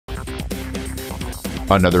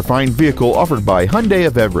Another fine vehicle offered by Hyundai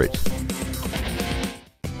of Everett.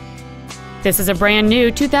 This is a brand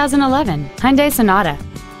new 2011 Hyundai Sonata.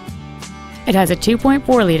 It has a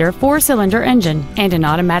 2.4-liter four-cylinder engine and an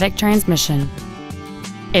automatic transmission.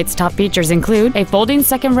 Its top features include a folding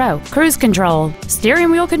second row, cruise control,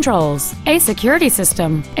 steering wheel controls, a security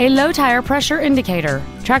system, a low tire pressure indicator,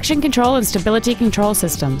 traction control and stability control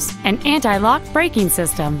systems, an anti-lock braking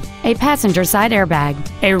system, a passenger side airbag,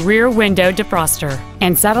 a rear window defroster,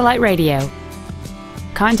 and satellite radio.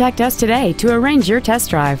 Contact us today to arrange your test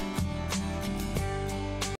drive.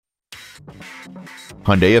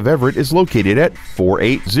 Hyundai of Everett is located at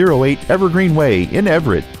 4808 Evergreen Way in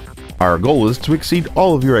Everett. Our goal is to exceed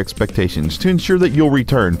all of your expectations to ensure that you'll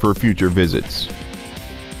return for future visits.